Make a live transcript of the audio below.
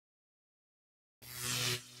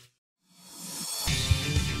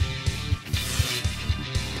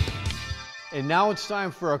And now it's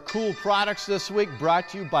time for our cool products this week, brought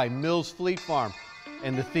to you by Mills Fleet Farm.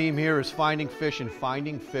 And the theme here is finding fish and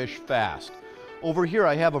finding fish fast. Over here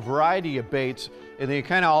I have a variety of baits, and they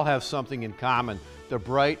kind of all have something in common. They're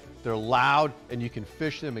bright, they're loud, and you can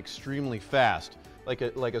fish them extremely fast. Like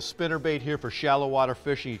a spinnerbait here for shallow water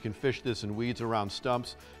fishing, you can fish this in weeds around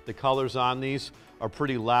stumps. The colors on these are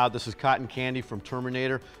pretty loud. This is Cotton Candy from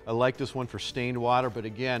Terminator. I like this one for stained water, but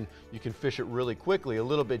again, you can fish it really quickly. A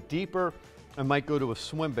little bit deeper, I might go to a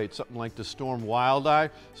swim bait, something like the Storm WildEye,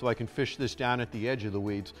 so I can fish this down at the edge of the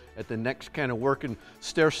weeds. At the next kind of working,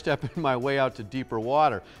 stair-stepping my way out to deeper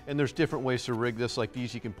water. And there's different ways to rig this. Like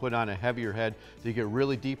these, you can put on a heavier head to get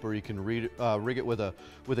really deep, or you can rig it with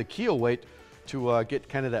a keel weight to get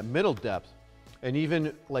kind of that middle depth. And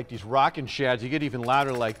even like these Rockin shads, you get even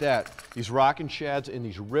louder like that. These Rockin shads and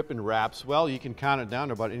these ripping wraps, well, you can count it down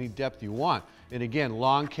to about any depth you want. And again,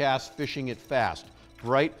 long cast, fishing it fast.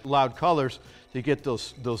 Bright, loud colors to get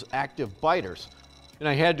those active biters. And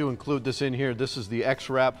I had to include this in here. This is the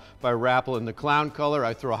X-Wrap by Rapala in the clown color.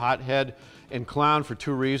 I throw a hot head and clown for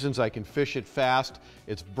two reasons. I can fish it fast,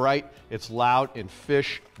 it's bright, it's loud, and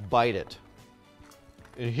fish bite it.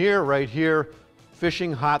 And here, right here,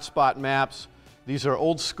 fishing hotspot maps. These are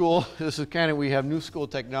old school. This is kind of, we have new school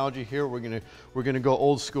technology here. We're gonna go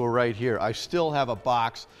old school right here. I still have a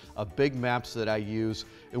box of big maps that I use.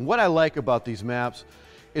 And what I like about these maps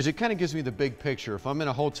is it kind of gives me the big picture. If I'm in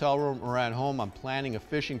a hotel room or at home, I'm planning a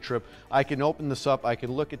fishing trip, I can open this up, I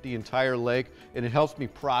can look at the entire lake, and it helps me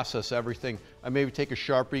process everything. I maybe take a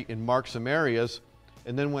Sharpie and mark some areas,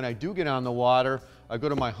 and then when I do get on the water, I go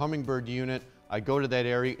to my Humminbird unit, I go to that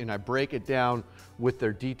area and I break it down with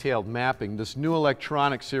their detailed mapping. This new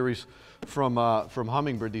electronic series from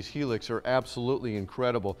Humminbird, these Helix, are absolutely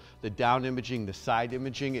incredible. The down imaging, the side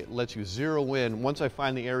imaging, it lets you zero in. Once I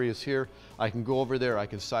find the areas here, I can go over there, I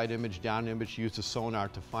can side image, down image, use the sonar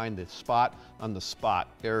to find the spot on the spot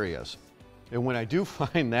areas. And when I do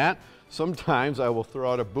find that, sometimes I will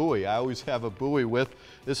throw out a buoy. I always have a buoy with.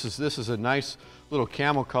 This is a nice little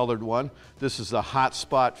camel colored one. This is the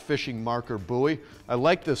hotspot fishing marker buoy. I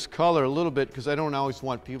like this color a little bit because I don't always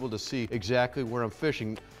want people to see exactly where I'm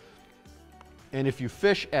fishing. And if you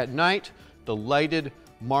fish at night, the lighted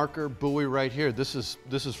marker buoy right here, this is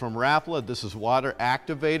from Rapala. This is water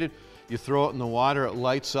activated. You throw it in the water, it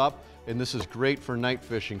lights up, and this is great for night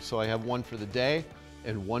fishing. So I have one for the day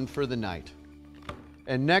and one for the night.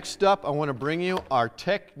 And next up, I want to bring you our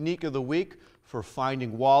technique of the week for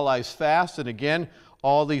finding walleyes fast. And again,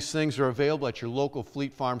 all these things are available at your local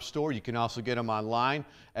Fleet Farm store. You can also get them online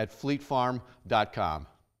at fleetfarm.com.